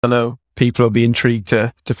I know people will be intrigued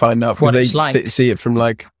to find out what they it's like. see it from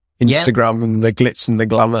like Instagram and the glitz and the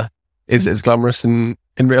glamour. Is it as glamorous in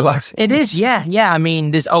real life? It is, yeah. I mean,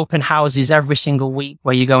 there's open houses every single week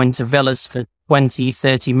where you go into villas for 20,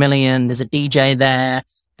 30 million. There's a DJ there.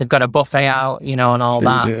 They've got a buffet out, and all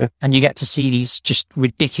that. Yeah. And you get to see these just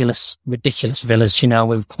ridiculous villas,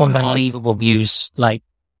 with unbelievable views, like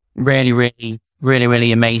really, really, really,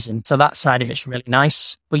 really amazing. So that side of it's really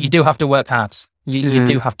nice. But you do have to work hard. You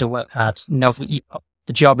do have to work hard. The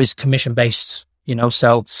job is commission based,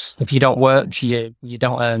 so if you don't work, you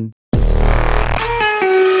don't earn.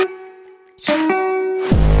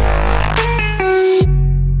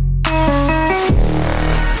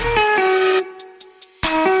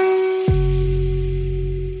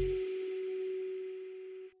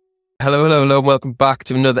 Hello, and welcome back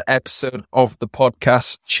to another episode of the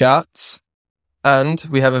podcast Chatzzz. And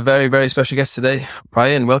we have a very, very special guest today.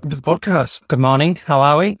 Ryan, welcome to the podcast. Good morning. How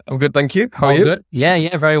are we? I'm good, thank you. How are you? Good.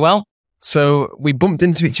 Yeah, very well. So we bumped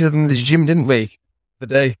into each other in the gym, didn't we? The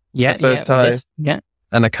day. Yeah, the first time. Yeah.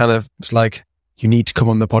 And I kind of was like, you need to come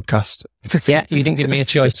on the podcast. Yeah, you didn't give me a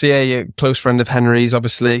choice. So yeah, you're a close friend of Henry's,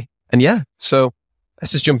 obviously. And yeah, so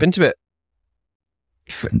let's just jump into it.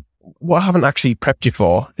 What I haven't actually prepped you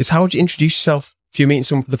for is how would you introduce yourself? If you're meeting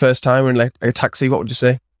someone for the first time or in like a taxi, what would you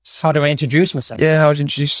say? How do I introduce myself? Yeah, how would you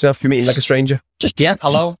introduce yourself if you're meeting like a stranger? Just,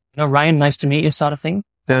 hello, Ryan, nice to meet you sort of thing.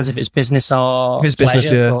 Yeah. As if it's business or it's pleasure,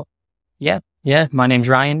 business, yeah. Yeah, my name's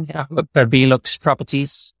Ryan. I work for BeLuxe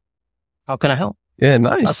Properties. How can I help? Yeah,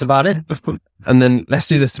 nice. That's about it. And then let's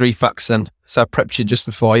do the 3 facts then. So I prepped you just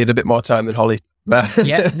before. You had a bit more time than Holly.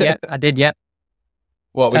 Yeah, I did, yeah.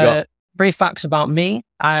 What we got? 3 facts about me.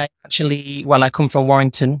 I come from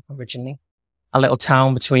Warrington originally, a little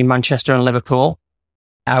town between Manchester and Liverpool.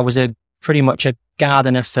 I was pretty much a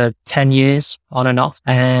gardener for 10 years on and off.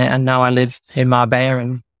 And now I live in Marbella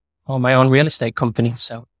and own my own real estate company.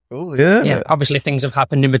 So, yeah, obviously things have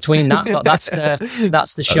happened in between that, but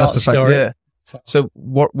that's the short story. Yeah. So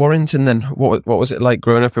Warrington then, what was it like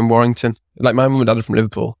growing up in Warrington? Like my mum and dad are from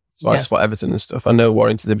Liverpool. So I support Everton and stuff. I know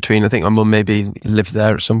Warrington's in between. I think my mum maybe lived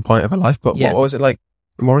there at some point of her life, but what was it like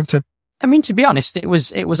in Warrington? I mean, to be honest, it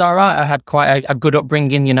was all right. I had quite a good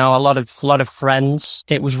upbringing, a lot of friends.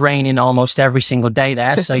 It was raining almost every single day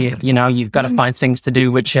there. So, you've got to find things to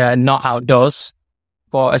do, which are not outdoors.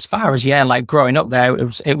 But as far as, like growing up there,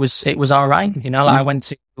 it was all right. I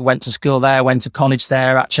went to school there, went to college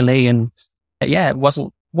there actually. And it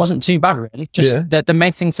wasn't too bad really. Just the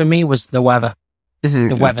main thing for me was the weather.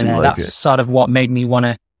 The weather there. That's sort of what made me want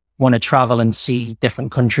to travel and see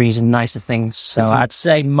different countries and nicer things. So I'd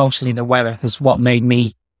say mostly the weather is what made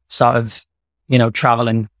me sort of, travel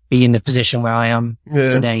and be in the position where I am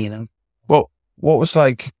today, Well, what was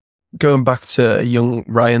like going back to young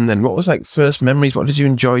Ryan then? What was like first memories? What did you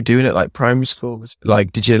enjoy doing at like primary school? Was it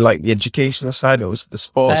like, did you like the educational side or was it the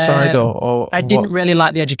sports side or I didn't really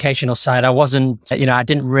like the educational side. I wasn't, I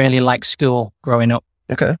didn't really like school growing up.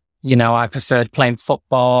 Okay. I preferred playing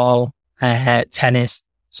football, tennis,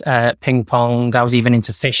 ping pong. I was even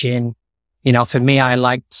into fishing. For me, I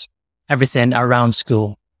liked everything around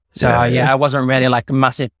school. So I wasn't really like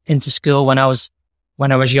massive into school when I was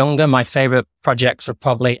younger. My favorite projects were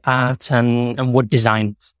probably art and wood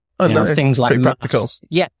design. Things like pretty practical.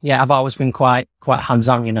 Yeah. I've always been quite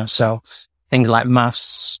hands-on, so things like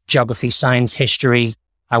maths, geography, science, history.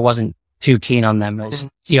 I wasn't too keen on them. It was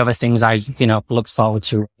the other things I, looked forward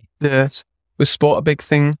to. Yes. Was sport a big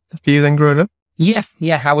thing for you then growing up? Yeah.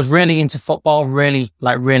 I was really into football, really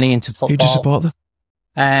into football. Who do you support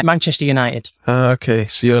then? Manchester United. Okay.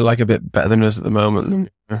 So you're like a bit better than us at the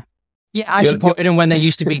moment. Yeah, I supported them when they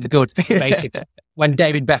used to be good, basically. When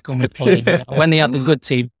David Beckham was playing, when they had the good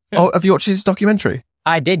team. Oh, have you watched his documentary?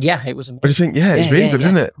 I did, yeah. It was amazing. What do you think? Yeah, it's really good,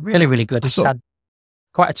 isn't it? Really, really good. He's had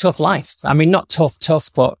quite a tough life. I mean, not tough,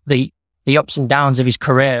 but the ups and downs of his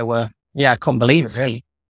career were, I couldn't believe it, really.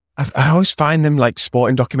 I always find them like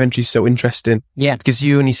sporting documentaries so interesting. Yeah. Because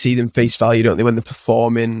you only see them face value, don't they? When they're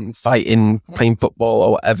performing, fighting, playing football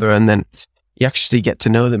or whatever. And then you actually get to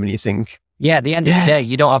know them and you think. Yeah, at the end of the day,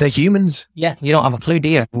 you don't have. They're humans. Yeah, you don't have a clue, do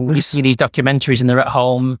you? You see these documentaries and they're at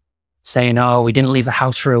home saying, oh, we didn't leave the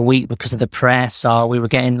house for a week because of the press, or we were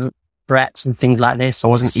getting threats and things like this. I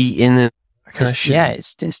wasn't eating it.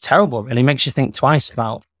 It's terrible, really. Makes you think twice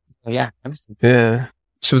about, everything. Yeah.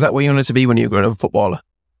 So was that what you wanted to be when you were growing up, a footballer?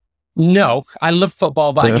 No, I loved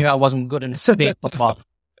football, but I knew I wasn't good enough to be a football.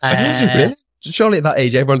 Really? Surely at that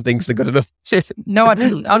age, everyone thinks they're good enough. No, I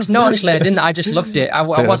didn't. Honestly, I didn't. I just loved it. I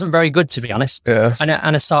wasn't very good, to be honest. Yeah. And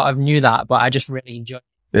I sort of knew that, but I just really enjoyed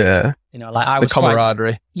it. Yeah. You know, like I was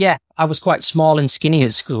camaraderie. I was quite small and skinny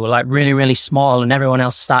at school, like really, really small, and everyone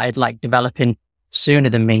else started like developing sooner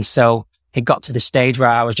than me. So it got to the stage where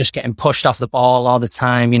I was just getting pushed off the ball all the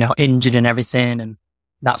time, you know, injured and everything. And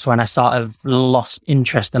that's when I sort of lost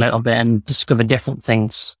interest a little bit and discovered different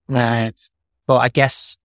things. But I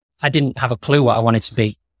guess I didn't have a clue what I wanted to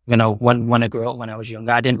be, you know, when I grew up, when I was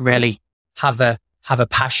younger. I didn't really have a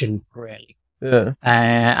passion, really. Yeah.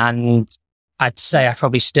 And I'd say I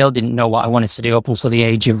probably still didn't know what I wanted to do up until the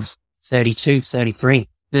age of 32, 33.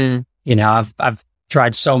 You know, I've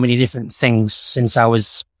tried so many different things since I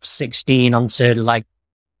was 16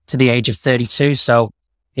 to the age of 32. So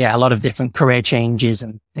yeah, a lot of different career changes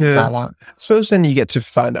and things like that. I suppose then you get to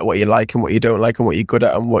find out what you like and what you don't like and what you're good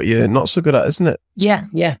at and what you're not so good at, isn't it? Yeah.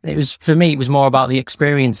 For me, it was more about the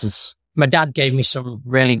experiences. My dad gave me some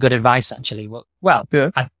really good advice, actually. Well,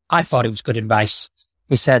 I thought it was good advice.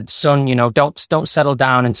 He said, son, you know, don't settle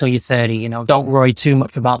down until you're 30. You know, don't worry too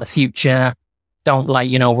much about the future. Don't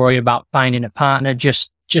worry about finding a partner. Just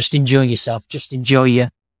enjoy yourself. Just enjoy your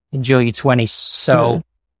 20s. So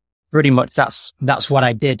pretty much that's what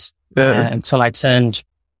I did until I turned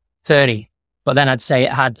 30. But then I'd say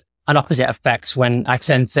it had an opposite effect. When I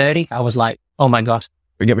turned 30, I was like, oh my God.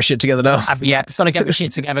 We get my shit together now. Got to get my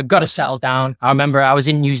shit together. Got to settle down. I remember I was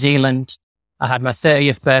in New Zealand. I had my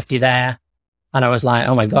 30th birthday there. And I was like,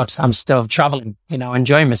 oh my God, I'm still traveling, you know,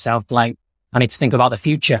 enjoying myself. Like, I need to think about the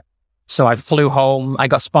future. So I flew home. I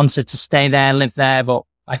got sponsored to stay there, live there, but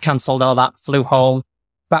I cancelled all that, flew home,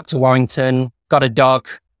 back to Warrington, got a dog,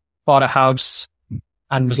 bought a house,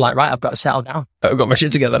 and was like, right, I've got to settle down. I've got my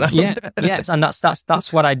shit together now. Yes. And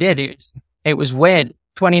that's what I did. It was weird.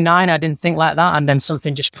 29, I didn't think like that. And then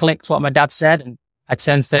something just clicked, what my dad said. And I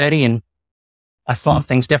turned 30 and I thought of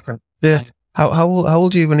things different. Yeah. How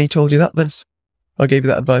old are you when he told you that then? I gave you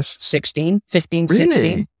that advice. 15, really?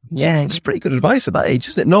 16. Yeah. It's pretty good advice at that age,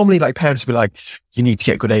 isn't it? Normally, like, parents will be like, you need to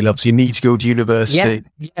get good A-levels, you need to go to university,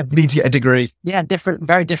 you need to get a degree. Yeah,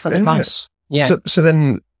 very different advice. Yeah. So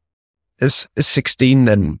then, as 16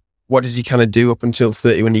 then, what did you kind of do up until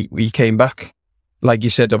 30 when you came back? Like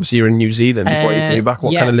you said, obviously you're in New Zealand. What did you do back?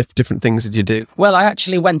 What kind of different things did you do? Well, I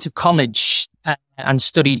actually went to college and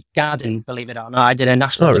studied gardening, believe it or not. I did a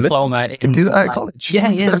national diploma. You can do that at college?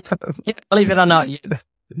 Yeah, believe it or not.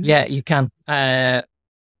 Yeah, you can.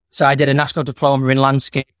 So I did a national diploma in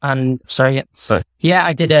landscape and,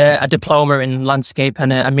 I did a diploma in landscape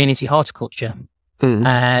and amenity horticulture.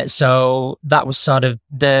 So that was sort of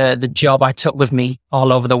the job I took with me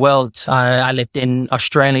all over the world. I lived in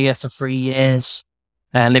Australia for 3 years.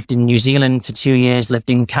 Lived in New Zealand for 2 years, lived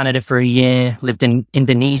in Canada for a year, lived in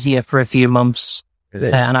Indonesia for a few months.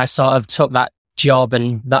 And I sort of took that job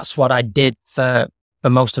and that's what I did for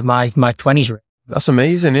most of my 20s. That's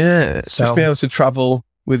amazing, yeah. So, just be able to travel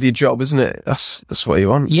with your job, isn't it? That's what you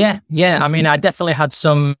want. Yeah. I mean, I definitely had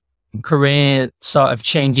some career sort of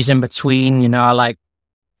changes in between. You know, like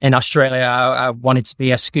in Australia, I wanted to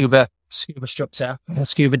be a scuba instructor, a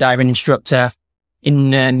scuba diving instructor.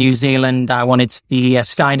 In New Zealand, I wanted to be a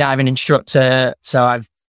skydiving instructor. So I've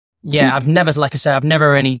never, like I said, I've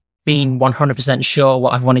never really been 100% sure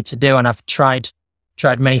what I've wanted to do. And I've tried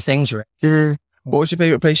many things. What was your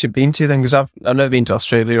favorite place you've been to then? Because I've never been to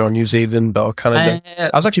Australia or New Zealand or Canada.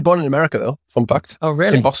 I was actually born in America though. Fun fact. Oh,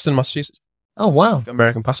 really? In Boston, Massachusetts. Oh, wow. Got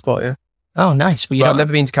American passport, yeah. Oh, nice. But I've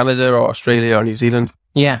never been to Canada or Australia or New Zealand.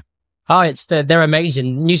 Yeah. Oh, they're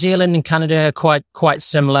amazing. New Zealand and Canada are quite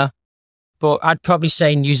similar. But I'd probably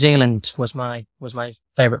say New Zealand was my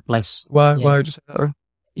favorite place. Why would you say that?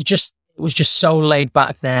 It was just so laid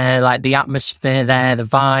back there, like the atmosphere there, the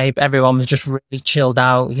vibe. Everyone was just really chilled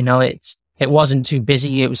out. You know, it wasn't too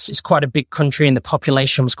busy. It's quite a big country and the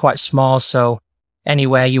population was quite small. So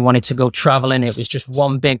anywhere you wanted to go traveling, it was just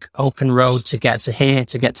one big open road to get to here,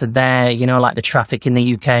 to get to there. You know, like the traffic in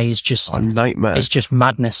the UK is just a nightmare. It's just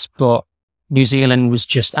madness. But New Zealand was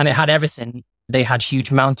and it had everything. They had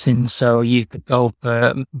huge mountains, so you could go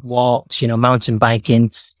for walks, you know, mountain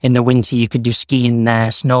biking. In the winter, you could do skiing there,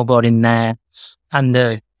 snowboarding there. And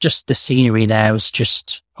the scenery there was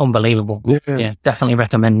just unbelievable. Yeah, definitely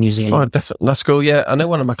recommend New Zealand. Oh, definitely. That's cool. Yeah, I know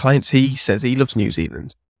one of my clients, he says he loves New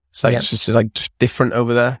Zealand. It's like, it's just like different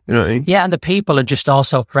over there. You know what I mean? Yeah, and the people are just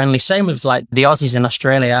also friendly. Same with like the Aussies in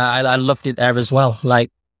Australia. I loved it there as well.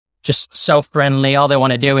 Like, just so friendly. All they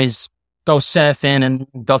want to do is go surfing and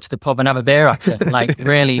go to the pub and have a beer after. Like,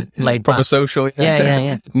 really laid back. Proper social.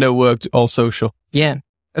 Yeah. No work, all social. Yeah.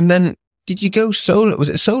 And then, did you go solo? Was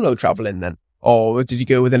it solo traveling then? Or did you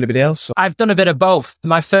go with anybody else? I've done a bit of both.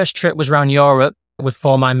 My first trip was around Europe with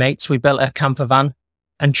 4 of my mates. We built a camper van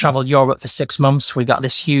and traveled Europe for 6 months. We got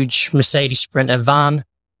this huge Mercedes Sprinter van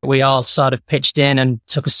We all sort of pitched in and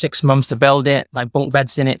took us 6 months to build it, like bunk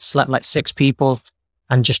beds in it, slept like 6 people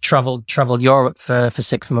and just traveled Europe for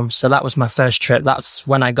 6 months. So that was my first trip. That's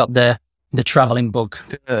when I got the traveling bug.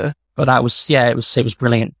 Yeah. But that was, it was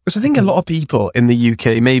brilliant. Because I think a lot of people in the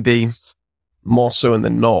UK, maybe more so in the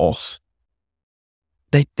north,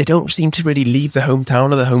 they don't seem to really leave the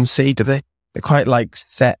hometown or the home city, do they? They're quite like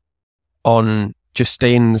set on just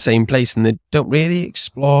staying in the same place and they don't really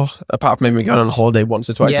explore, apart from maybe going on holiday once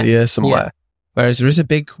or twice a year somewhere. Yeah. Whereas there is a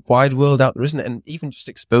big wide world out there, isn't it? And even just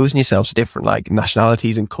exposing yourself to different like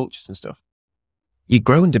nationalities and cultures and stuff. You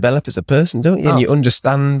grow and develop as a person, don't you? And you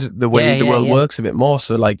understand the way the world works a bit more.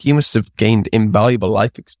 So like you must have gained invaluable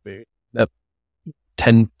life experience.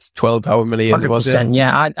 10, 12, however many years it was. 100%,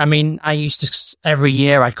 yeah. I mean, I used to, every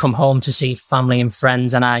year I'd come home to see family and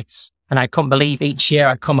friends and I couldn't believe each year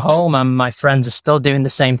I'd come home and my friends are still doing the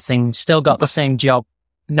same thing, still got the same job.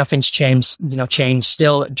 Nothing's changed,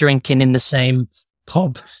 still drinking in the same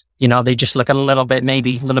pub. They just look a little bit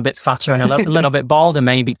fatter and a little bit balder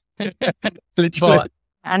maybe.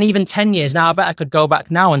 And even 10 years now, I bet I could go back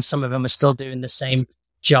now and some of them are still doing the same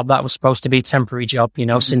job that was supposed to be a temporary job,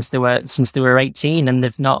 since they were 18 and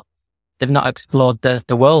they've not explored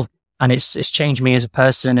the world. And it's changed me as a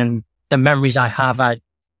person and the memories I have.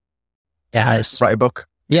 It's write a book.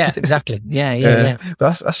 Yeah, exactly. Yeah.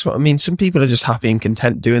 But that's what I mean. Some people are just happy and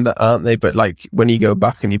content doing that, aren't they? But like when you go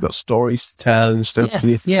back and you've got stories to tell and stuff,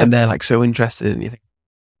 and they're like so interested, and you think,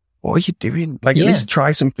 "What are you doing? Like at least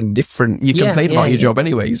try something different." You complain about your job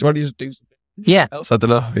anyway, so why don't you just do something else? I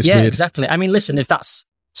don't know. It's weird. Exactly. I mean, listen, if that's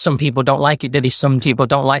some people don't like it, some people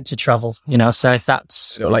don't like to travel, so if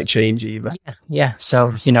that's... They don't like change either. Yeah.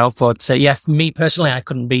 So, but for me personally, I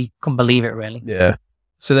couldn't believe it really. Yeah.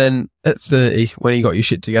 So then at 30, when you got your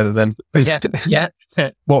shit together then... Yeah.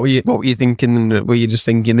 What were you thinking? Were you just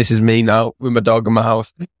thinking, this is me now with my dog in my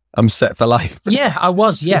house? I'm set for life. Yeah, I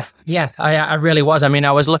was. Yeah. I really was. I mean,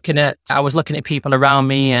 I was looking at people around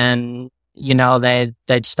me and,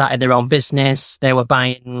 they'd started their own business. They were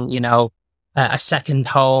buying, a second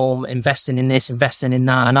home, investing in this, investing in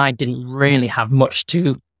that. And I didn't really have much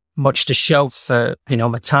to show for,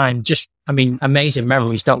 my time. Just, I mean, amazing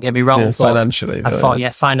memories. Don't get me wrong. Yeah, financially. I thought,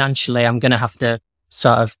 financially, I'm going to have to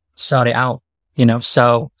sort it out,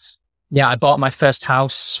 So yeah, I bought my first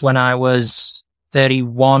house when I was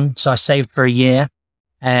 31. So I saved for a year.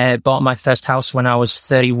 Bought my first house when I was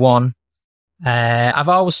 31. I've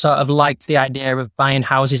always sort of liked the idea of buying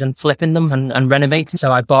houses and flipping them and renovating.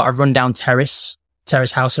 So I bought a rundown terrace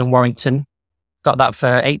house in Warrington. Got that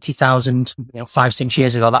for 80,000, 5-6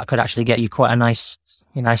 years ago. That could actually get you quite a nice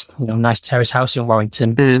terrace house in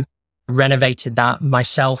Warrington. Mm. Renovated that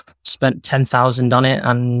myself, spent 10,000 on it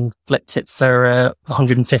and flipped it for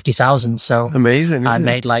 150,000. So amazing. I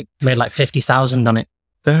made like 50,000 on it.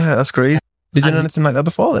 Yeah, that's great. Did you do anything like that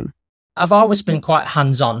before then? I've always been quite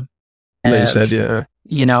hands-on. You said, yeah.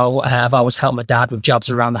 I've always helped my dad with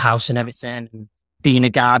jobs around the house and everything. And being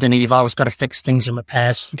a gardener, you've always got to fix things and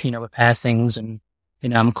repair things. And,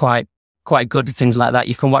 I'm quite good at things like that.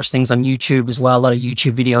 You can watch things on YouTube as well. A lot of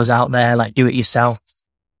YouTube videos out there, like do it yourself.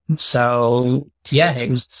 So yeah,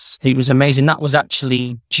 it was amazing. That was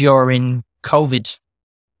actually during COVID,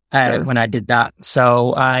 when I did that.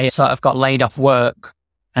 So I sort of got laid off work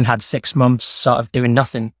and had 6 months sort of doing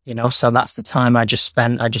nothing, so that's the time I just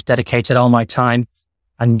dedicated all my time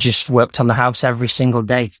and just worked on the house every single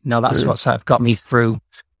day. That's what sort of got me through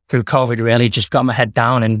COVID really, just got my head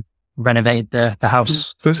down and renovated the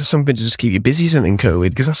house. Because it's something to just keep you busy, isn't it, in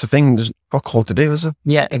COVID? Because that's the thing, there's fuck all to do, is it?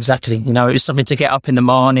 Yeah, exactly. It was something to get up in the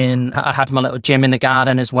morning. I had my little gym in the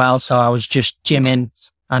garden as well. So I was just gymming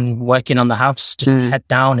and working on the house, just head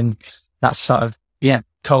down. And that's sort of,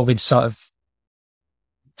 COVID sort of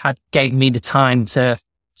gave me the time to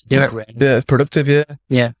do it really. Yeah, it's productive, yeah.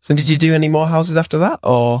 Yeah. So did you do any more houses after that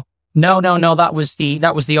or? No. That was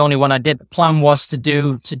the only one I did. The plan was to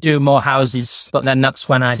do more houses, but then that's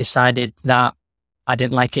when I decided that I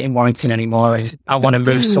didn't like it in Warrington anymore. I want to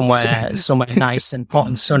move somewhere nice and hot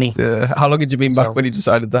and sunny. Yeah. How long had you been back when you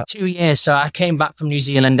decided that? 2 years. So I came back from New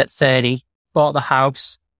Zealand at 30, bought the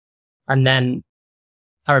house, and then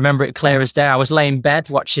I remember it clear as day. I was laying in bed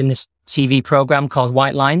watching this TV program called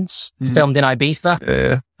White Lines, filmed in Ibiza.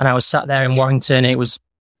 Yeah. And I was sat there in Warrington. It was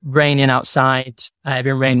raining outside. It had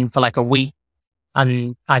been raining for like a week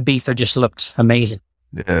and Ibiza just looked amazing.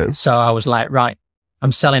 Yeah. So I was like, right,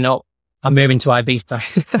 I'm selling up. I'm moving to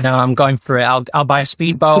Ibiza. I'm going for it. I'll buy a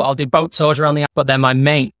speedboat. I'll do boat tours around the... But then my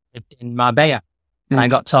mate lived in Marbella and I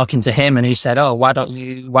got talking to him and he said, oh, why don't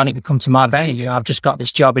you come to Marbella? I've just got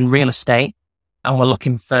this job in real estate and we're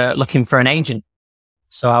looking for an agent.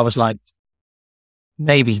 So I was like,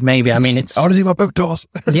 maybe. I mean, it's... I want to do my boat doors.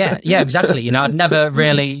 yeah, exactly. You know, I'd never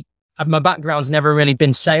really... My background's never really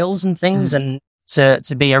been sales and things. And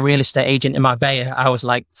to be a real estate agent in Marbella, I was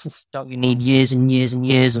like, don't you need years and years and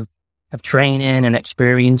years of training and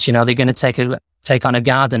experience? You know, they're going to take on a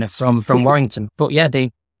gardener from Warrington. But yeah,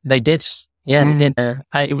 they did. Yeah, they did.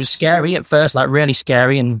 It was scary at first, like really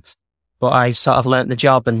scary. But I sort of learnt the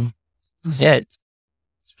job, and yeah,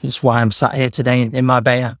 it's why I'm sat here today in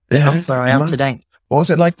Marbella, where I am today. What was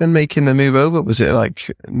it like then making the move over? Was it like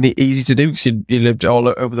easy to do because you lived all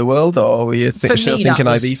over the world, or were you still thinking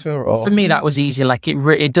Ibiza? Or? For me, that was easy. Like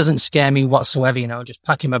it doesn't scare me whatsoever, you know, just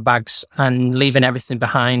packing my bags and leaving everything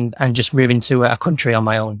behind and just moving to a country on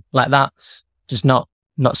my own like that does not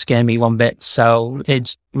scare me one bit. So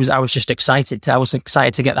I was just excited. I was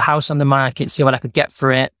excited to get the house on the market, see what I could get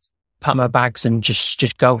for it, pack my bags and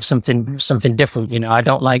just go something different. You know, I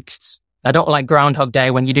don't like Groundhog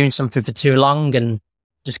Day when you're doing something for too long and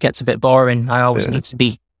just gets a bit boring. I always need to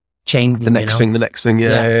be changing. The next thing.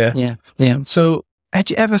 Yeah. So had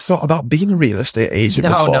you ever thought about being a real estate agent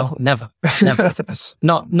before? No, never.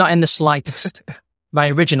 Not in the slightest. My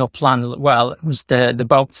original plan, was the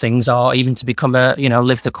boat things, or even to become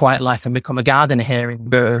live the quiet life and become a gardener here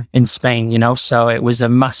in Spain, you know. So it was a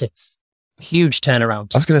massive, huge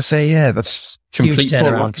turnaround. I was going to say, yeah, that's complete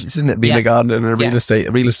turnaround, isn't it? Being a gardener and a real estate,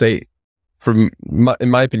 in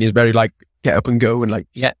my opinion, is very like get up and go and like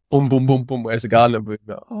boom, boom, boom, boom. Where's the gardener?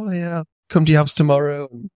 Oh yeah, come to your house tomorrow.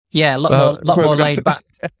 Yeah, a lot more laid back.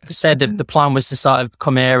 I said the plan was to sort of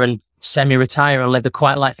come here and semi-retire and live the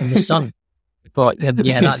quiet life in the sun. But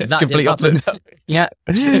that complete opposite. Yeah.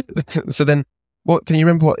 So then, what can you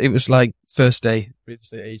remember? What it was like first day real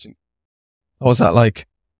estate agent? What was that like?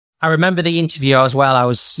 I remember the interview as well. I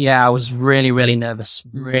was really, really nervous.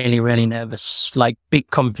 Really, really nervous. Like big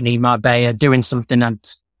company, Marbella, doing something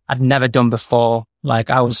I'd never done before.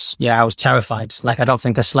 Like I was terrified. Like I don't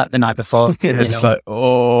think I slept the night before. It's like,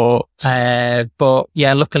 oh. But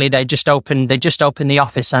yeah, luckily they just opened the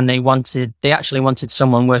office and they actually wanted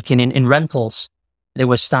someone working in rentals. They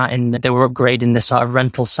were upgrading the sort of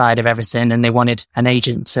rental side of everything, and they wanted an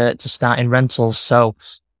agent to start in rentals. So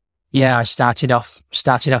yeah, I started off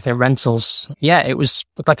in rentals. Yeah, it was,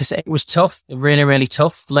 like I said, it was tough, really, really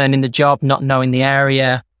tough learning the job, not knowing the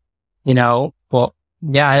area, you know, but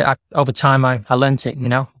yeah, over time I learned it, you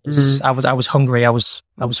know. I was hungry. I was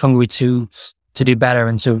hungry to do better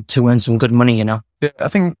and to earn some good money, you know. Yeah, I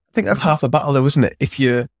think that's half the battle though, isn't it? If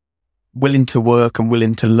you're willing to work and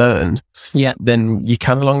willing to learn, then you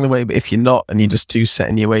can along the way. But if you're not and you're just too set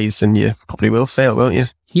in your ways, then you probably will fail, won't you?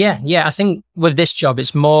 Yeah. I think with this job,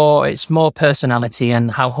 it's more personality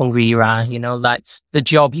and how hungry you are. You know, like the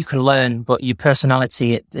job you can learn, but your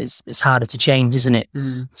personality it's harder to change, isn't it?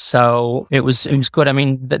 So it was good. I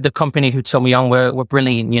mean, the company who took me on were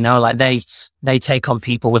brilliant. You know, like they take on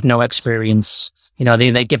people with no experience. You know,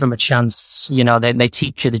 they give them a chance. You know, they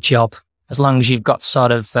teach you the job. As long as you've got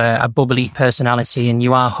sort of a bubbly personality and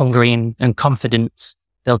you are hungry and confident,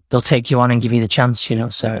 they'll take you on and give you the chance, you know.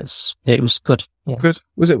 So it was good. Yeah. Good.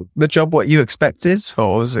 Was it the job what you expected,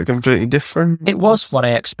 or was it completely different? It was what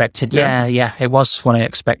I expected. Yeah, it was what I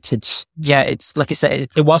expected. Yeah, it's like I said,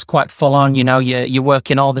 it was quite full on. You know, you're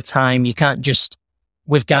working all the time. You can't just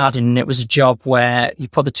with gardening. It was a job where you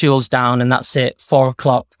put the tools down and that's it. 4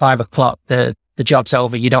 o'clock, 5 o'clock, the job's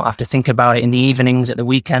over. You don't have to think about it in the evenings, at the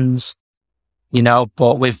weekends. You know,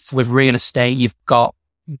 but with real estate, you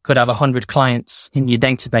could have 100 clients in your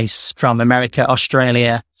database from America,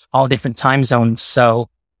 Australia, all different time zones. So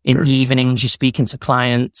in the evenings, you're speaking to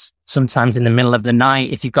clients, sometimes in the middle of the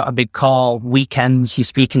night. If you've got a big call, weekends, you're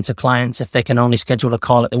speaking to clients if they can only schedule a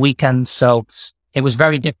call at the weekend. So it was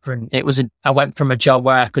very different. I went from a job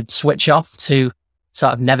where I could switch off to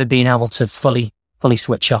sort of never being able to fully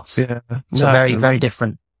switch off. Yeah. So very, very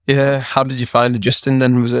different. Yeah. How did you find adjusting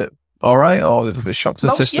then? Was it all right, or was it a shock to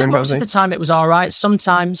the system? Most of the time it was all right.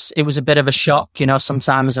 Sometimes it was a bit of a shock, you know.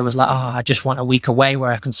 Sometimes I was like, I just want a week away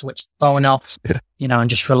where I can switch the phone off, you know, and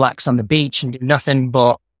just relax on the beach and do nothing.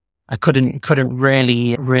 But I couldn't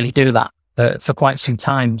really do that for quite some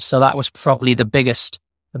time. So that was probably the biggest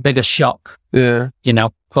shock. Yeah, you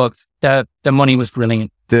know. But the money was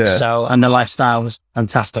brilliant. Yeah. So, and the lifestyle was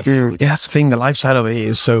fantastic. Yeah, that's the thing. The lifestyle over here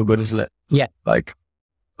is so good, isn't it? Yeah, like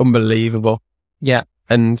unbelievable. Yeah,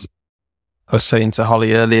 and I was saying to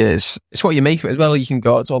Holly earlier, it's what you make of it as well. You can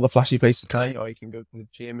go out to all the flashy places, can't you? Or you can go to the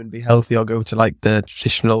gym and be healthy, or go to like the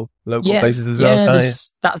traditional local places as well, can't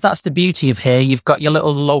you? That's the beauty of here. You've got your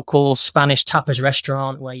little local Spanish tapas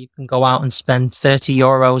restaurant where you can go out and spend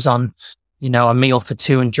 €30 on, you know, a meal for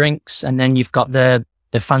two and drinks. And then you've got the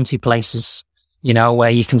fancy places, where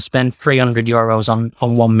you can spend €300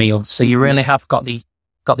 on one meal. So you really have got the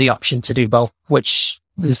option to do both, which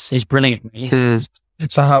is brilliant.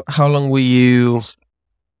 So how long were you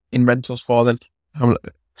in rentals for then?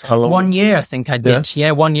 How long? 1 year, I think I did.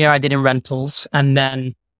 Yeah, 1 year I did in rentals, and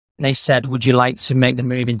then they said, "Would you like to make the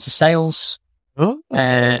move into sales?" Oh.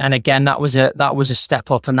 And again, that was a step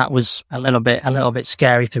up, and that was a little bit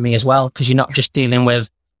scary for me as well, because you're not just dealing with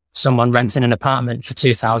someone renting an apartment for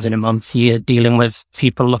 $2,000 a month. You're dealing with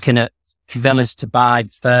people looking at villas to buy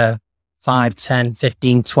for 5, 10,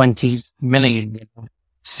 15, 20 million.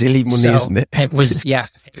 Silly money, isn't it? It was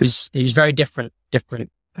very different.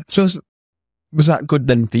 So was that good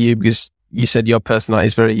then for you? Because you said your personality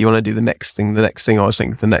is you want to do the next thing, or I was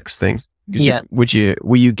thinking the next thing. Yeah. Were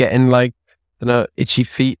you getting like, itchy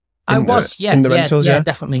feet? In the rentals,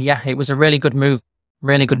 definitely. Yeah. It was a really good move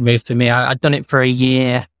for me. I'd done it for a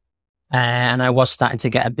year, and I was starting to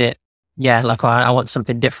get a bit, like I want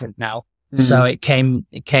something different now. Mm-hmm. So it came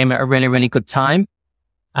at a really, really good time.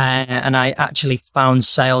 And I actually found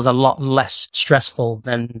sales a lot less stressful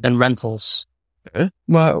than rentals.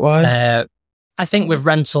 Why? I think with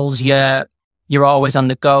rentals, you're always on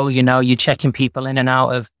the go. You're checking people in and out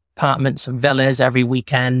of apartments and villas every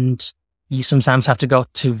weekend. You sometimes have to go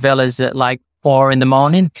to villas at like 4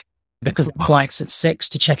 a.m. because the flight's at 6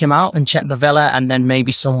 to check him out and check the villa. And then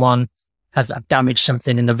maybe someone has damaged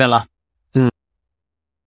something in the villa.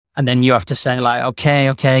 And then you have to say like,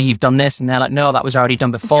 okay, you've done this. And they're like, no, that was already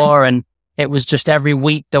done before. And it was just every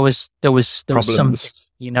week there was something,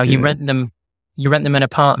 you rent them an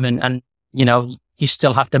apartment, and, you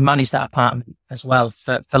still have to manage that apartment as well.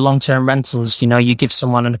 For long-term rentals, you give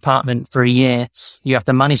someone an apartment for a year, you have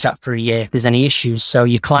to manage that for a year if there's any issues. So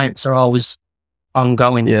your clients are always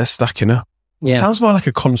ongoing. Yeah, stacking up. Yeah. Sounds more like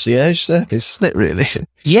a concierge service, isn't it, really?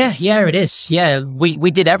 Yeah, it is. Yeah,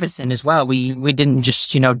 we did everything as well. We didn't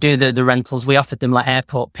just, do the rentals. We offered them like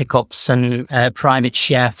airport pickups and private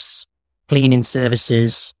chefs, cleaning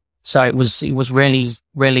services. So it was really,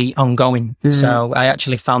 really ongoing. Mm. So I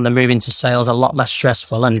actually found the move into sales a lot less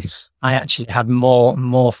stressful, and I actually had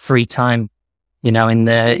more free time, in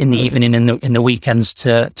the evening and in the weekends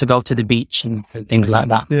to go to the beach and things like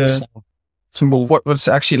that. Yeah. So what's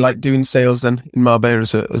it actually like doing sales then in Marbella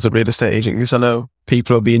as a real estate agent? Because I know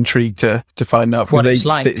people will be intrigued to find out what it's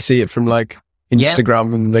like. See it from like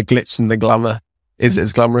Instagram and the glitz and the glamour. Is it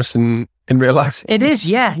as glamorous in real life? It is,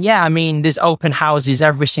 yeah. I mean, there's open houses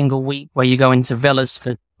every single week where you go into villas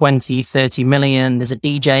for 20, 30 million. There's a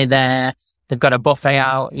DJ there. They've got a buffet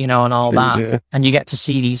out, and all that. Yeah. And you get to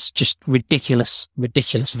see these just ridiculous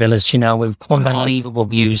villas, with unbelievable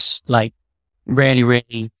views, like really,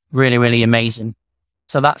 really, really, really amazing.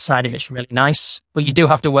 So that side of it's really nice, but you do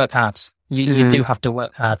have to work hard. You do have to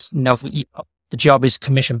work hard. The job is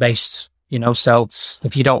commission based, so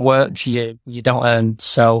if you don't work, you don't earn.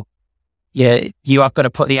 So you have got to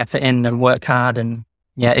put the effort in and work hard. And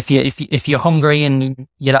if you're hungry and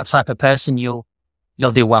you're that type of person, you'll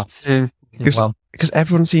do well. Because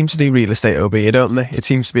everyone seems to do real estate over here, don't they? It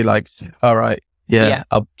seems to be like, all right,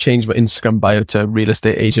 I'll change my Instagram bio to real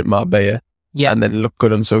estate agent Marbella. Yeah. And then look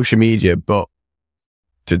good on social media. But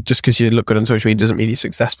just because you look good on social media doesn't mean you're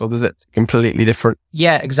successful, does it? Completely different.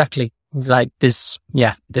 Yeah, exactly. Like there's,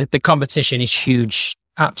 the competition is huge.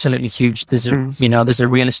 Absolutely huge. There's a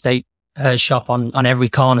real estate shop on every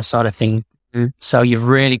corner sort of thing. So you've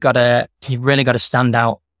really got to stand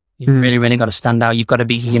out. You've really got to stand out. You've got to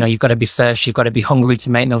be, you've got to be first. You've got to be hungry to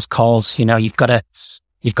make those calls. You've got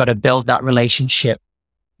to build that relationship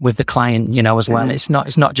with the client, as well. It's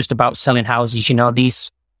not just about selling houses.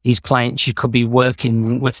 These clients, you could be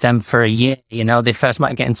working with them for a year. They first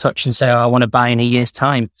might get in touch and say, I want to buy in a year's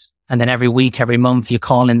time. And then every week, every month, you're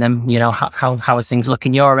calling them, how are things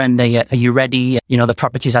looking your end? Are you ready? The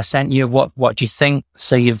properties I sent you, what do you think?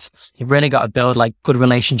 So you've really got to build like good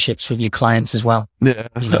relationships with your clients as well. Yeah.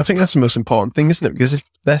 I think that's the most important thing, isn't it? Because if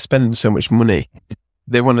they're spending so much money,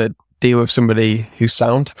 they want to deal with somebody who's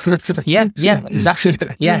sound. Yeah, exactly.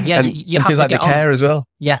 Yeah. And you have feels to like they care as well.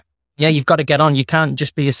 Yeah, you've got to get on. You can't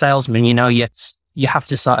just be a salesman. You have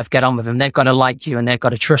to sort of get on with them. They've got to like you and they've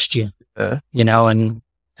got to trust you. And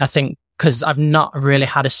I think because I've not really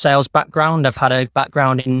had a sales background, I've had a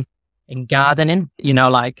background in gardening.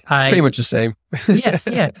 Pretty much the same.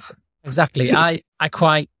 Yeah, exactly. I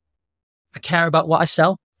care about what I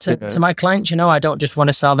sell to my clients. I don't just want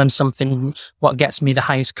to sell them something what gets me the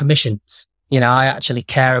highest commission. I actually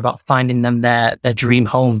care about finding them their dream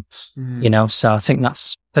home. So I think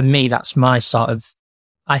for me, that's my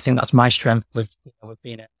I think that's my strength with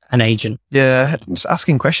being an agent. Yeah, just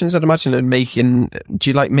asking questions, I'd imagine, and do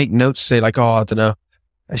you make notes, say like, I don't know,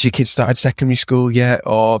 has your kids started secondary school yet?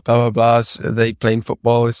 Or blah, blah, blah. Are they playing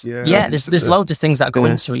football this year? Yeah, there's loads of things that go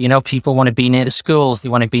into it. You know, people want to be near the schools. They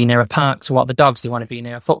want to be near a park to walk the dogs. They want to be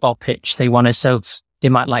near a football pitch. They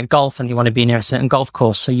might like golf and you want to be near a certain golf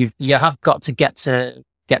course. So you have got to get to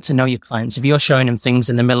know your clients. If you're showing them things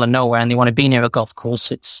in the middle of nowhere and they want to be near a golf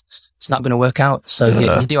course, it's not going to work out. So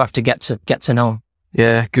you do have to get to know them.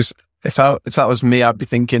 Yeah, because if that was me, I'd be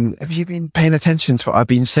thinking, have you been paying attention to what I've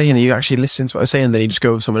been saying? Are you actually listening to what I'm saying? Then you just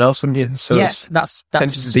go with someone else, wouldn't you? So that's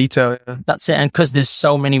attention to detail. Yeah. That's it. And because there's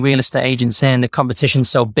so many real estate agents here and the competition's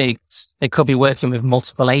so big, they could be working with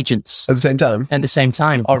multiple agents at the same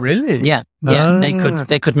time. Oh, really? Yeah.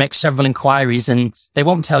 They could make several inquiries and they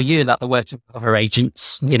won't tell you that they're working with other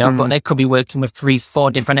agents, you know, but they could be working with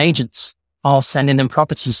 3-4 different agents, all sending them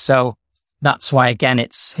properties. So that's why, again,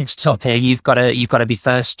 it's tough here. You've got to be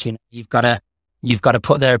first. You know, you've got to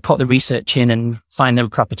put the research in and find them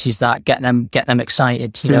properties that get them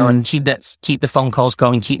excited. You know, and keep the phone calls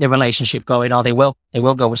going, keep the relationship going, or they will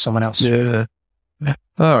go with someone else. Yeah.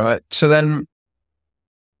 All right. So then,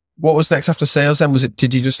 what was next after sales? Then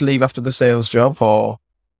did you just leave after the sales job, or?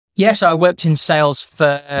 Yeah. So I worked in sales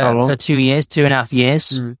for 2.5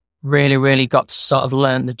 years. Really, really got to sort of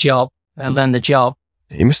learn the job.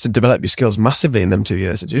 You must have developed your skills massively in them 2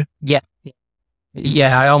 years, did you? Yeah.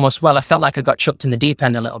 Yeah, I felt like I got chucked in the deep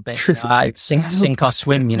end a little bit. You know, I'd sink or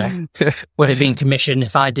swim, you know, with it being commission.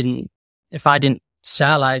 If I didn't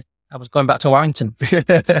sell, I was going back to Warrington.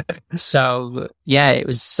 So yeah,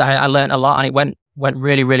 I learned a lot and it went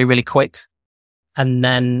really, really, really quick. And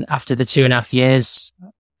then after the 2.5 years,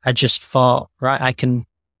 I just thought, right, I can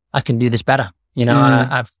do this better. You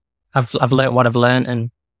know, I've learned what I've learned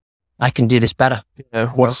and I can do this better. Yeah,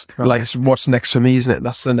 what's next for me, isn't it?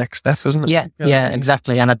 That's the next step, isn't it? Yeah,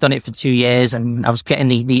 exactly. And I've done it for 2 years and I was getting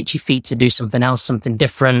the itchy feet to do something else, something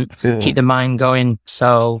different, keep the mind going.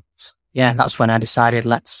 So yeah, that's when I decided,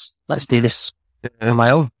 let's do this on my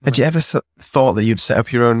own. Had you ever thought that you'd set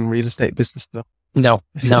up your own real estate business though? No,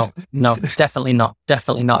 definitely not.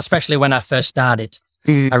 Especially when I first started.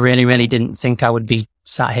 I really, really didn't think I would be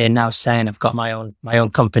sat here now saying I've got my own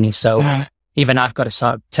company. So even I've got to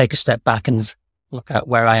sort of take a step back and look at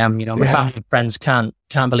where I am. You know, my family and friends can't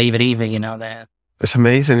believe it either. You know, it's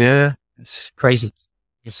amazing. Yeah, it's crazy.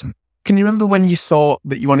 Can you remember when you thought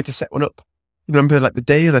that you wanted to set one up? You remember like the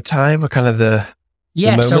day or the time or kind of the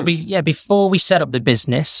moment? So before we set up the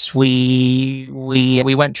business, we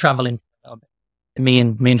went traveling. Me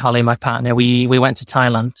and Holly, my partner, we went to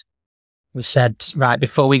Thailand. We said, right,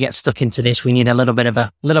 before we get stuck into this, we need a little bit of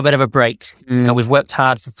a break. You know, we've worked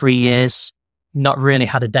hard for 3 years, not really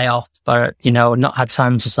had a day off, but, you know, not had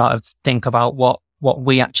time to sort of think about what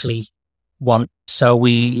we actually want. So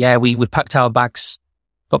we packed our bags,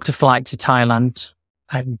 booked a flight to Thailand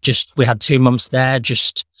and we had 2 months there,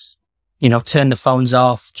 just, you know, turned the phones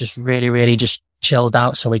off, just really, really just chilled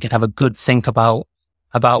out so we could have a good think about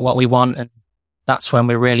what we want. And that's when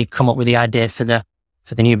we really come up with the idea for the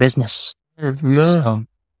new business.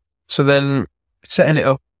 So then setting it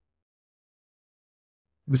up,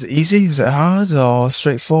 was it easy? Was it hard or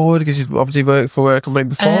straightforward? Because you obviously worked for a company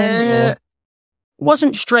before. It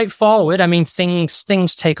wasn't straightforward. I mean, things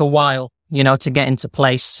take a while, you know, to get into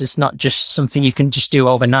place. It's not just something you can just do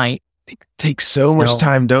overnight. It takes so much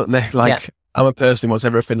time, don't they? Like, I'm a person who wants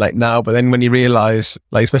everything like now, but then when you realize,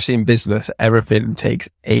 like, especially in business, everything takes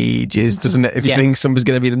ages, doesn't it? If you think something's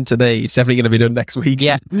going to be done today, it's definitely going to be done next week.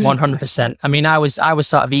 Yeah, 100%. I mean, I was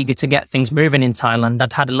sort of eager to get things moving in Thailand.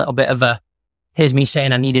 I'd had a little bit of here's me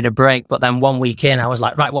saying I needed a break, but then 1 week in, I was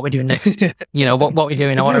like, right, what are we doing next? You know, what are we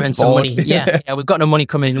doing? I want to earn some money. Yeah, we've got no money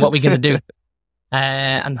coming in. What are we going to do?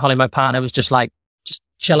 And Holly, my partner, was just like, just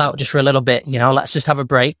chill out just for a little bit, you know, let's just have a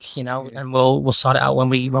break, you know, and we'll sort it out when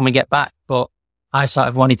we get back. But I sort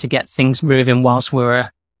of wanted to get things moving whilst we were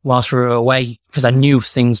away, because I knew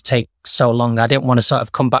things take so long. I didn't want to sort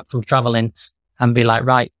of come back from traveling and be like,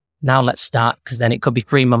 right, now let's start, because then it could be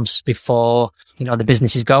 3 months before, you know, the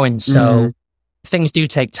business is going. So things do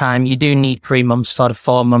take time. You do need 3 months,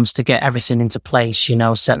 4 months to get everything into place, you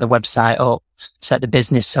know, set the website up, set the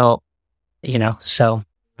business up, you know, so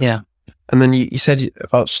yeah. And then you said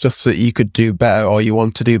about stuff that you could do better or you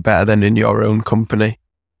want to do better than in your own company.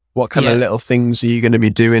 What kind of little things are you going to be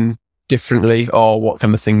doing differently, or what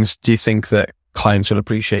kind of things do you think that clients will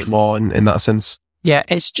appreciate more in that sense? Yeah,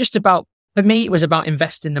 it's just about, for me, it was about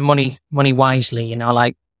investing the money wisely. You know,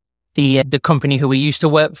 like the company who we used to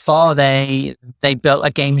work for, they built a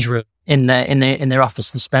games room in their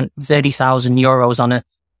office. They spent €30,000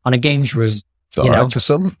 on a games room. It's all right for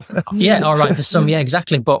some. Yeah, all right for some. Yeah,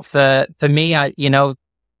 exactly. But for me, I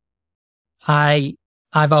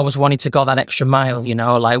I've always wanted to go that extra mile,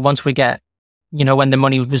 like once we get, when the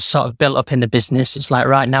money was sort of built up in the business, it's like,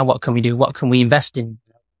 right now, what can we do? What can we invest in?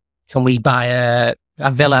 Can we buy a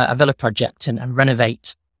villa project and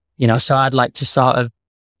renovate? So I'd like to sort of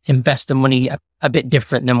invest the money a bit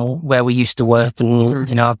different than where we used to work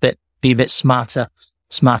and, be a bit smarter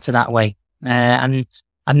that way. And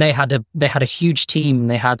they had a huge team.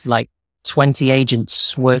 They had like 20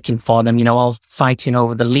 agents working for them, all fighting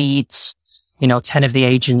over the leads. 10 of the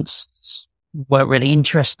agents weren't really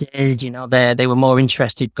interested, they were more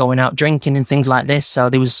interested going out drinking and things like this.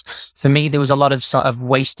 So for me, there was a lot of sort of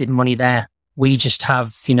wasted money there. We just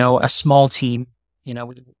have, a small team, we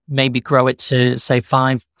maybe grow it to say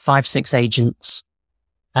five, 6 agents,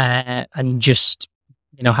 and just,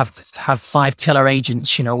 have 5 killer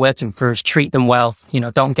agents, working for us, treat them well,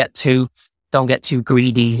 don't get too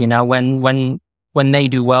greedy, when they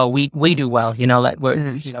do well, we do well,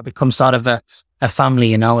 we're, become sort of a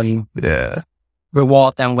family, and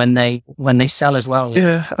reward them when they sell as well.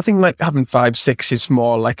 Yeah, I think like having 5, 6 is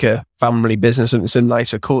more like a family business, and it's a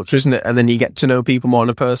nicer culture, isn't it? And then you get to know people more on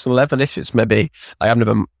a personal level. If it's maybe, like, I've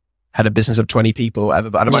never had a business of 20 people or whatever,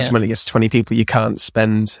 but I'd imagine when it gets to 20 people, you can't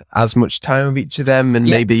spend as much time with each of them. And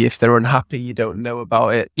maybe if they're unhappy, you don't know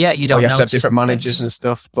about it. Yeah, you don't know. You have to have different managers and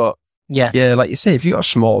stuff. But yeah, like you say, if you've got a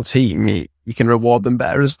small team, you can reward them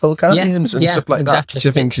better as well, can't you? And stuff like that, which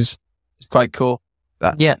I think is quite cool.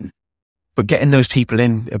 But getting those people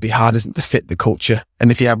in, it'll be hard, isn't it, to fit the culture?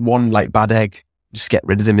 And if you have one like bad egg, just get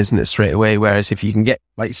rid of them, isn't it, straight away? Whereas if you can get,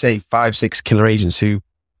 like you say, 5, 6 killer agents who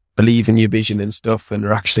believe in your vision and stuff and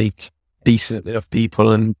are actually decent enough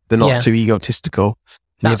people and they're not too egotistical,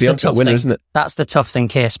 you'll be on to a winner, isn't it? That's the tough thing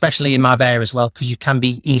here, especially in Marbella as well, because you can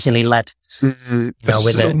be easily led. So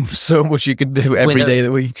much you can do every day of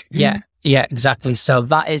the week. Yeah, exactly. So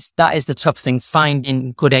that is the tough thing,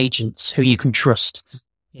 finding good agents who you can trust.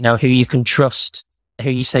 Who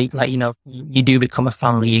you say, like, you do become a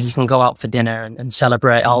family. You can go out for dinner and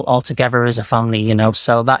celebrate all together as a family,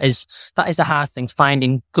 So that is the hard thing,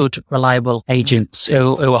 finding good, reliable agents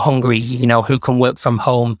who are hungry, who can work from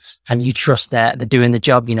home and you trust they're doing the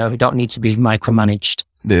job, who don't need to be micromanaged.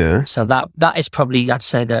 Yeah. So that is probably, I'd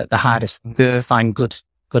say, the hardest thing, to find good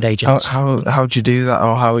agents. How'd you do that,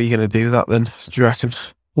 or how are you going to do that then, do you reckon?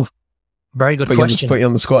 Very good question. Put you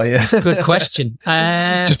on the spot, yeah. Good question.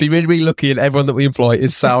 Just be really, really lucky, and everyone that we employ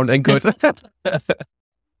is sound and good.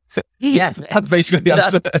 Yeah. That's basically the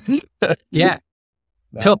answer. Yeah.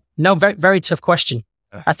 Cool. No, very, very tough question.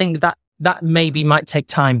 I think that maybe might take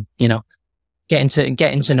time, getting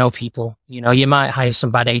to know people. You might hire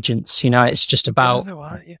some bad agents, it's just about...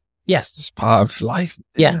 Yes. It's just part of life.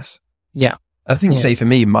 Yes. Yeah. I think, say for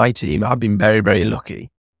me, my team, I've been very, very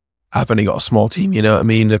lucky. I've only got a small team, you know what I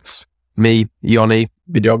mean? It's me, Yoni,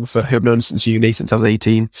 videographer, who I've known since uni, since I was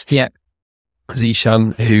 18. Yeah.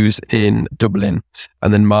 Zishan, who's in Dublin,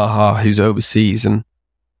 and then Maha, who's overseas. And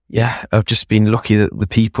I've just been lucky that the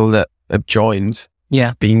people that have joined,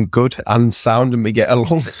 being good and sound, and we get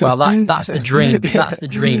along. Well, that's the dream. That's the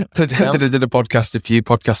dream. I did a podcast a few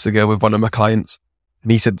podcasts ago with one of my clients,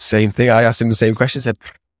 and he said the same thing. I asked him the same question. I said,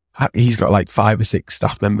 he's got like 5 or 6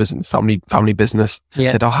 staff members in the family business. I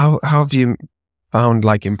said, how have you found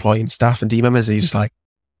like employing staff and team members? And he's like,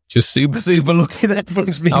 just super, super lucky that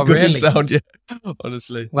everyone's been good and sound. Yeah,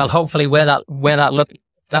 honestly. Well, hopefully where that look,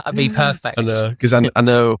 that'd be perfect. I know, because I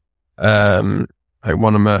know, like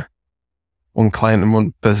one client and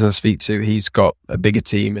one person I speak to, he's got a bigger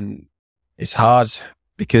team, and it's hard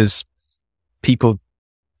because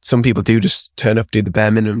some people do just turn up, do the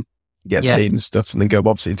bare minimum, get paid and stuff, and then go,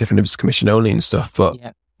 obviously different if it's commission only and stuff. But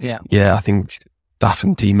I think staff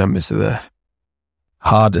and team members are the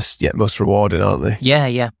hardest yet most rewarding, aren't they?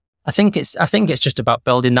 Yeah. I think it's just about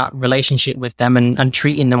building that relationship with them and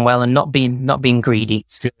treating them well, and not being greedy.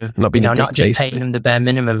 Not being not just paying them the bare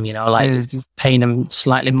minimum, paying them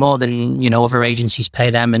slightly more than, other agencies pay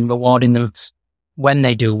them, and rewarding them when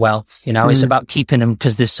they do well. It's about keeping them,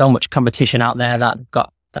 because there's so much competition out there that have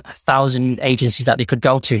got 1,000 agencies that they could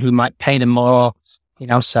go to who might pay them more,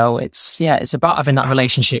 so it's about having that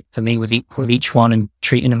relationship for me with each one and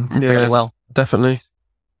treating them really well. Definitely.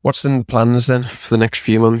 What's in the plans then for the next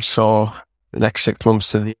few months, or the next 6 months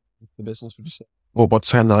to the business, would you say? Or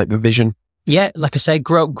what's kind of like the vision? Yeah, like I say,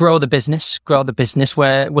 grow the business.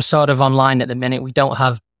 We're sort of online at the minute. We don't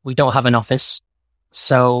have an office.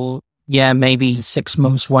 So maybe 6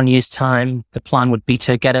 months, 1 year's time, the plan would be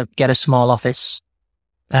to get a small office,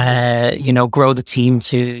 grow the team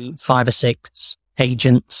to 5 or 6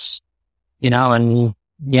 agents, and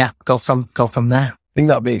go from there. I think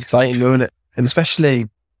that'd be exciting, wouldn't it? And especially,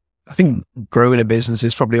 I think growing a business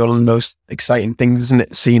is probably one of the most exciting things, isn't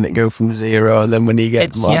it? Seeing it go from zero, and then when you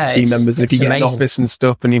get team members, and if you get an office and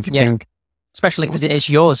stuff, and if you think, especially because it is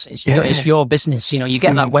yours, it's your business. You know, you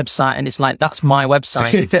get that website, and it's like, that's my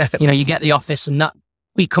website. You know, you get the office, and that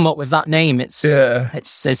we come up with that name. It's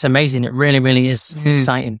amazing. It really, really is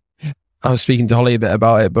exciting. I was speaking to Holly a bit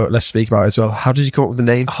about it, but let's speak about it as well. How did you come up with the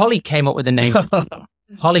name? Holly came up with the name.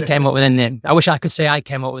 Holly came up with a name. I wish I could say I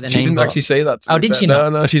came up with a name. She didn't actually say that. Oh, did she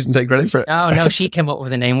not? No, she didn't take credit for it. Oh, no, she came up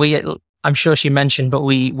with a name. I'm sure she mentioned, but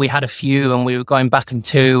we had a few, and we were going back and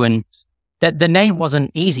two, and the name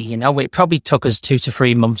wasn't easy, you know. It probably took us 2 to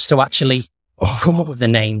 3 months to actually come up with the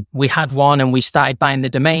name. We had one, and we started buying the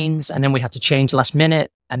domains, and then we had to change last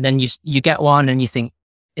minute, and then you get one, and you think,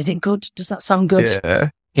 is it good? Does that sound good? Yeah.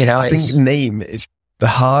 You know, I think name is the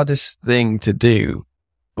hardest thing to do.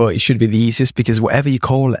 But it should be the easiest, because whatever you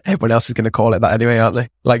call it, everyone else is going to call it that anyway, aren't they?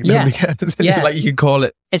 Like, nobody cares. Like, you can call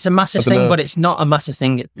it. It's a massive thing, but it's not a massive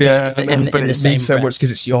thing. But it means so much because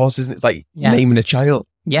it's yours, isn't it? It's like naming a child.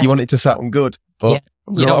 Yeah. You want it to sound good. But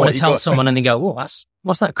you don't want to tell someone and they go, oh,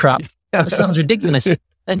 what's that crap? That sounds ridiculous.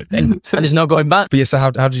 and there's no going back. But yeah, so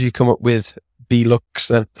how did you come up with BeLuxe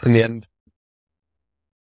then in the end?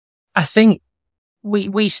 I think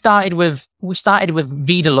we started with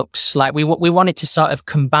BeLuxe. Like we wanted to sort of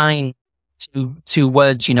combine two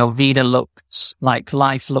words, you know, BeLuxe, like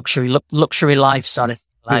life, luxury life sort of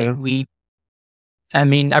thing.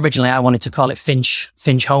 Like originally I wanted to call it Finch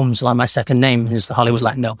Homes, like my second name. And Holly was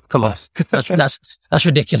like, no, come on. That's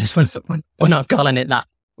ridiculous. We're not calling it that.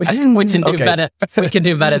 We can do better. We can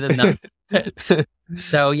do better than that.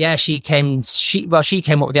 So yeah, she came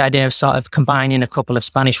up with the idea of sort of combining a couple of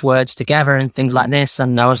Spanish words together and things like this.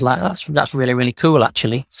 And I was like, that's really, really cool,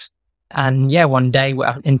 actually. And yeah, one day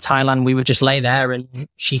in Thailand, we would just lay there, and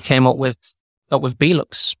she came up with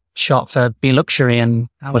BeLuxe, short for BeLuxury. And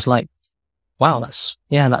I was like, wow, that's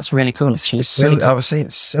really cool. I was saying,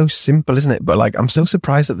 it's so simple, isn't it? But like, I'm so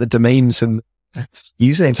surprised that the domains and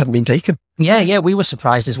usernames hadn't been taken. Yeah, we were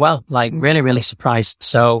surprised as well. Like, really, really surprised.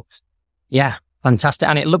 So yeah. Fantastic.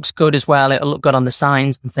 And it looks good as well. It'll look good on the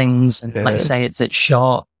signs and things. And like I say, it's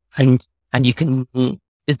short, and you can,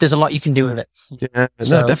 there's a lot you can do with it. Yeah.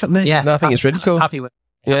 So, no, definitely. Yeah. No, I think it's really cool. Happy with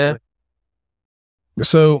it. Yeah.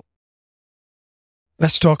 So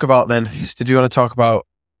let's talk about then. Did you want to talk about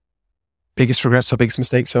biggest regrets or biggest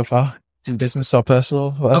mistakes so far in business or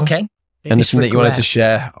personal? Whatever? Okay. Anything that you wanted to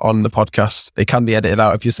share on the podcast? It can be edited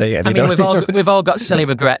out if you say it. I mean, we've all got silly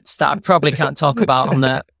regrets that I probably can't talk about on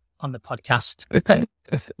the podcast.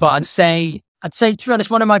 But I'd say to be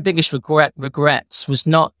honest, one of my biggest regrets was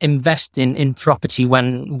not investing in property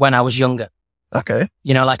when I was younger. Okay.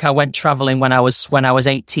 You know, like I went traveling when I was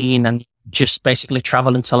 18, and just basically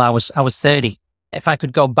traveled until I was 30. If I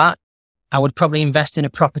could go back, I would probably invest in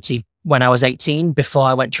a property when I was 18 before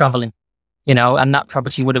I went traveling, you know, and that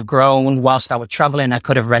property would have grown whilst I was traveling. I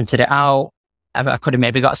could have rented it out. I could have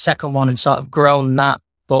maybe got a second one and sort of grown that.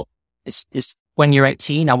 But it's when you're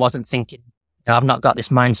 18, I wasn't thinking, I've not got this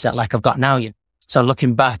mindset like I've got now. So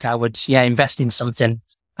looking back, I would, invest in something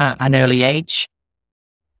at an early age,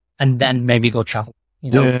 and then maybe go travel.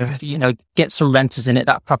 You know, get some renters in it.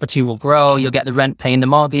 That property will grow. You'll get the rent paying the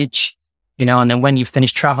mortgage, you know, and then when you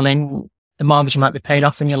finish traveling, the mortgage might be paid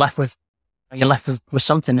off, and you're left with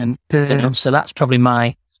something. And you know, so that's probably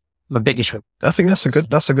my biggest. I think that's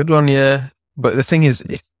a good one. Yeah. But the thing is,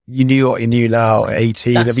 if you knew what you knew now at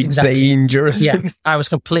 18, it'd be dangerous. Yeah. I was a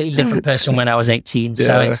completely different person when I was 18.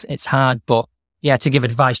 So it's hard, but yeah, to give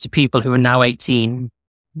advice to people who are now 18.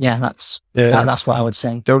 Yeah, that's what I would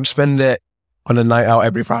say. Don't spend it on a night out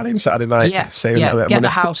every Friday and Saturday night. Yeah. Get the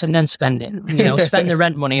house and then spend it. You know, spend the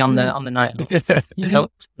rent money on the night out. You know?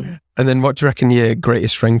 And then what do you reckon your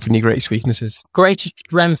greatest strength and your greatest weaknesses? Greatest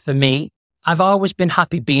strength for me, I've always been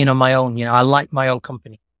happy being on my own. You know, I like my own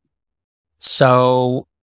company. So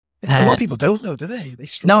a lot of people don't, though, do they?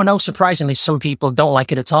 No. Surprisingly, some people don't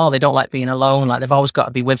like it at all. They don't like being alone. Like, they've always got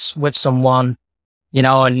to be with someone, you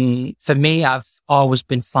know. And for me, I've always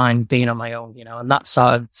been fine being on my own, you know. And that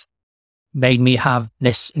sort of made me have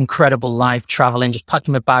this incredible life, traveling, just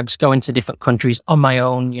packing my bags, going to different countries on my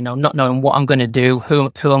own, you know, not knowing what I'm going to do, who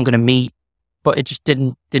I'm going to meet. But it just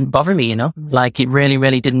didn't bother me, you know. Like, it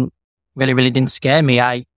really didn't scare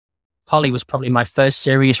me. Holly was probably my first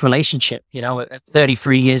serious relationship, you know, at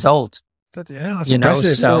 33 years old. Yeah, that's you know,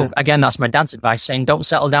 impressive. So again, that's my dad's advice, saying don't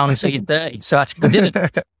settle down until you're 30. So I didn't.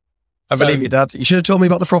 I believe you, Dad. You should have told me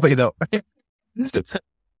about the property, though.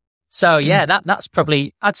 So yeah, that's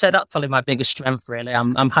probably, I'd say that's probably my biggest strength, really.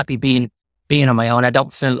 I'm happy being on my own.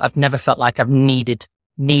 I've never felt like I've needed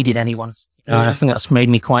anyone. You know, and I think that's made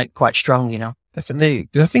me quite strong, you know. Definitely.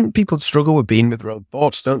 'Cause I think people struggle with being with their own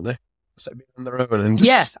thoughts, don't they? It's like being on their own. And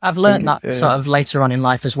I've learned that sort of later on in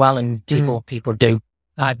life as well. And people do.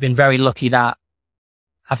 I've been very lucky that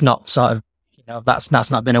I've not sort of, that's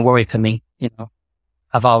not been a worry for me.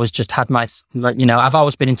 I've always just had I've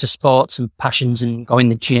always been into sports and passions and going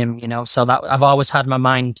to the gym, so that I've always had my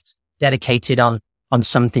mind dedicated on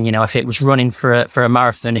something, if it was running for a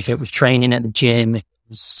marathon, if it was training at the gym, if it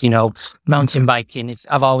was, mountain biking,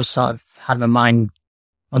 I've always sort of had my mind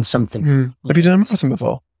on something. Have you done a marathon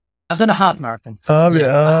before? I've done a half marathon. Oh,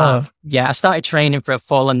 yeah. Yeah, I started training for a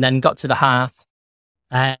full and then got to the half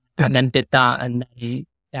and then did that. And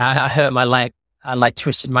I hurt my leg. I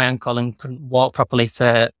twisted my ankle and couldn't walk properly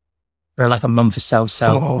for like a month or so.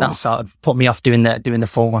 So that sort of put me off doing the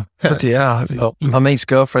full one. But yeah, my mate's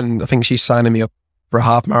girlfriend, I think she's signing me up for a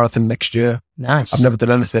half marathon next year. Nice. I've never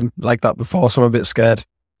done anything like that before, so I'm a bit scared.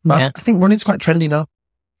 But I think running's quite trendy now.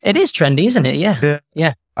 It is trendy, isn't it?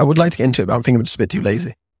 Yeah. I would like to get into it, but I'm thinking I'm just a bit too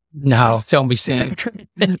lazy. No, don't be silly.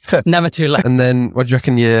 Never too late. And then what do you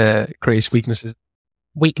reckon your greatest weaknesses?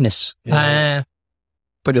 Weakness. Yeah.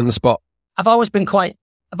 Put you on the spot. I've always been quite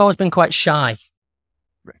shy.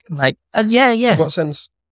 Like, yeah. What sense?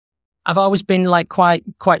 I've always been like quite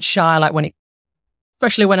shy, like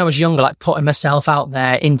especially when I was younger, like putting myself out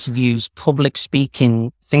there, interviews, public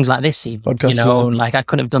speaking, things like this even, podcast, like I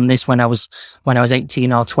couldn't have done this when I was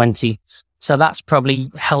 18 or 20. So that's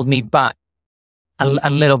probably held me back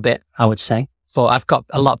a little bit, I would say, but I've got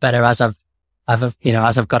a lot better as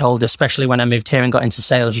I've got older, especially when I moved here and got into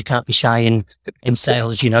sales. You can't be shy in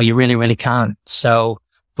sales, you really, really can't. So,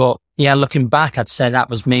 but yeah, looking back, I'd say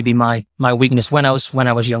that was maybe my weakness when I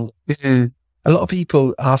was younger. A lot of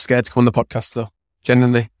people are scared to come on the podcast though.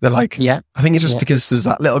 Genuinely, they're like, I think it's just because there's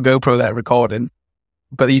that little GoPro there recording,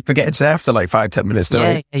 but you forget it's there after like 5-10 minutes,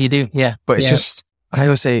 don't you? Yeah, you do. Yeah. But it's just, I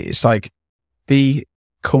always say it's like, be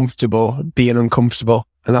comfortable being uncomfortable.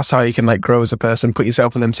 And that's how you can like grow as a person, put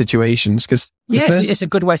yourself in them situations. Cause it's a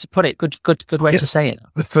good way to put it. Good way to say it.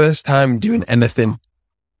 The first time doing anything,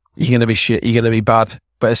 you're going to be shit. You're going to be bad.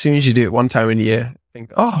 But as soon as you do it one time in a year,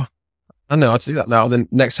 think, I know how to do that now. Then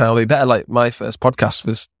next time I'll be better. Like my first podcast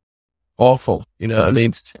was awful. You know what I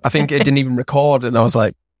mean? I think it didn't even record and I was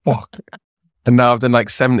like, fuck. And now I've done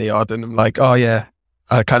like 70 odd and I'm like, oh yeah,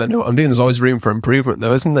 I kind of know what I'm doing. There's always room for improvement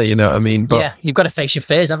though, isn't there? You know what I mean? But you've got to face your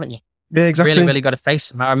fears, haven't you? Yeah, exactly. Really, really got to face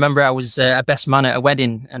them. I remember I was a best man at a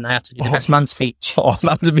wedding and I had to do the best man speech. Oh,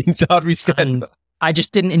 that would have been hard. We said I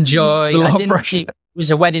just didn't enjoy. It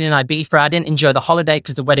was a wedding in Ibiza. I didn't enjoy the holiday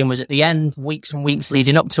because the wedding was at the end. Weeks and weeks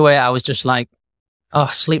leading up to it, I was just like,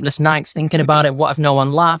 sleepless nights thinking about it. What if no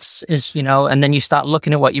one laughs? And then you start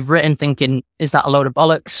looking at what you've written, thinking, is that a load of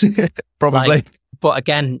bollocks? Probably. But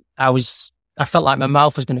again, I felt like my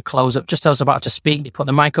mouth was going to close up just as I was about to speak. They put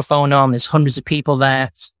the microphone on. There's hundreds of people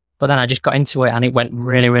there. But then I just got into it and it went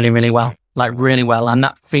really, really, really well. Like really well. And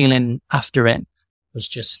that feeling after it was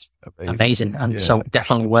just amazing. And so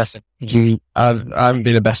definitely worth it. I haven't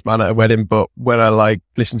been a best man at a wedding, but when I like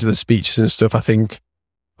listen to the speeches and stuff, I think,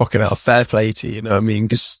 fucking hell, fair play to you, you know what I mean?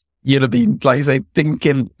 Because you'd have been, like you say,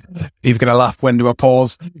 thinking, are you going to laugh? When do I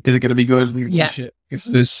pause? Is it going to be good? Yeah. Because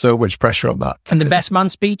there's so much pressure on that. And the best man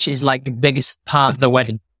speech is like the biggest part of the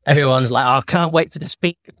wedding. Everyone's like, I can't wait for the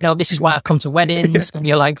speech. This is why I come to weddings. And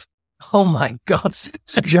you're like, oh my God.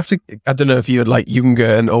 Because you have to, I don't know if you're like younger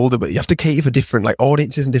and older, but you have to cater for different like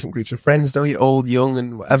audiences and different groups of friends, don't you? Old, young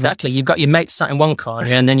and whatever. Exactly. You've got your mate sat in one corner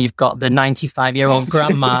and then you've got the 95-year-old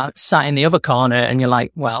grandma sat in the other corner and you're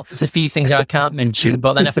like, well, there's a few things that I can't mention,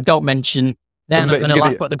 but then if I don't mention, they're not going to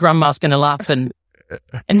laugh, but the grandma's going to laugh and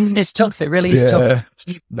it's tough. It really is tough.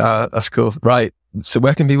 Nah, that's cool. Right. So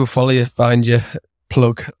where can people follow you, find you,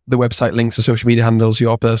 plug the website links, the social media handles,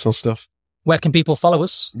 your personal stuff? Where can people follow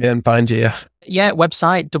us? Yeah, and find you,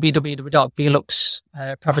 website,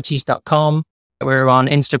 www.beluxeproperties.com. We're on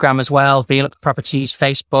Instagram as well, BeLuxe Properties,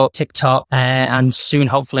 Facebook, TikTok, and soon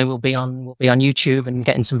hopefully we'll be on YouTube and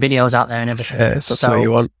getting some videos out there and everything. Yes, that's what you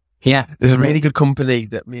want. Yeah. There's a really good company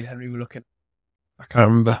that me and Henry were looking at. I can't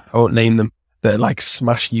remember. I won't name them. They're like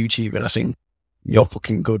smash YouTube and I think you're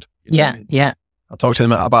fucking good. Yeah. I'll talk to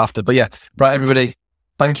them about after. But yeah, right, everybody.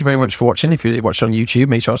 Thank you very much for watching. If you're watching on YouTube,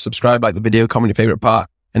 make sure to subscribe, like the video, comment your favourite part.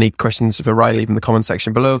 Any questions for Ryan, leave in the comment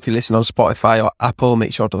section below. If you listen on Spotify or Apple,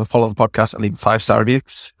 make sure to follow the podcast and leave a 5-star review.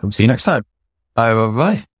 Come see you next time.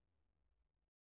 Bye.